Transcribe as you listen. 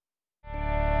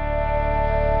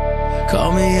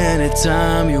Call me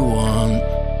anytime you want.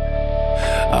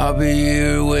 I'll be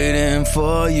here waiting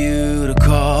for you to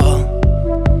call.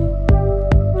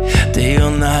 Day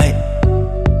or night.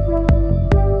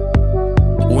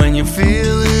 When you're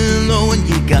feeling low and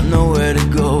you got nowhere to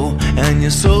go, and you're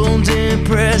so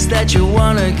depressed that you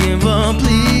wanna give up,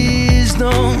 please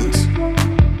don't.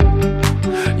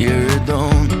 You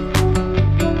don't.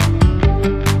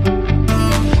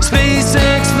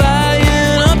 SpaceX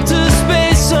flying up to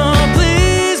space, so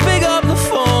please pick up the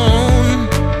phone.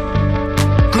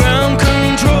 Ground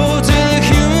control to the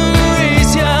human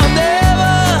race, yeah, I'll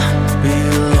never be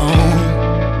alone.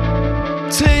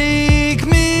 Take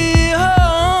me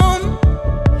home,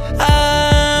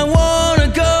 I wanna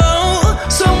go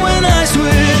somewhere nice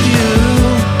with you,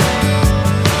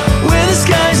 where the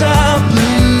skies are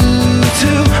blue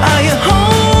too. Are you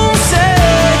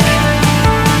homesick?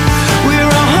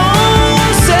 We're all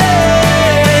homesick,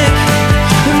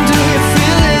 and do you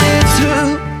feel it too?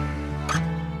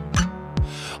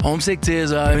 Homesick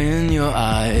tears are in your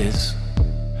eyes.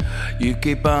 You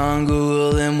keep on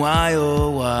Googling why,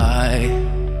 oh why?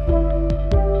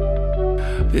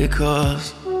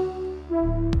 Because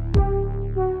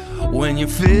when you're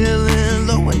feeling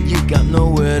low and you got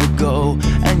nowhere to go,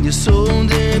 and you're so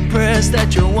depressed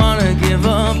that you wanna give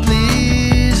up,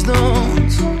 please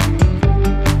don't.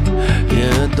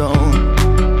 Yeah, don't.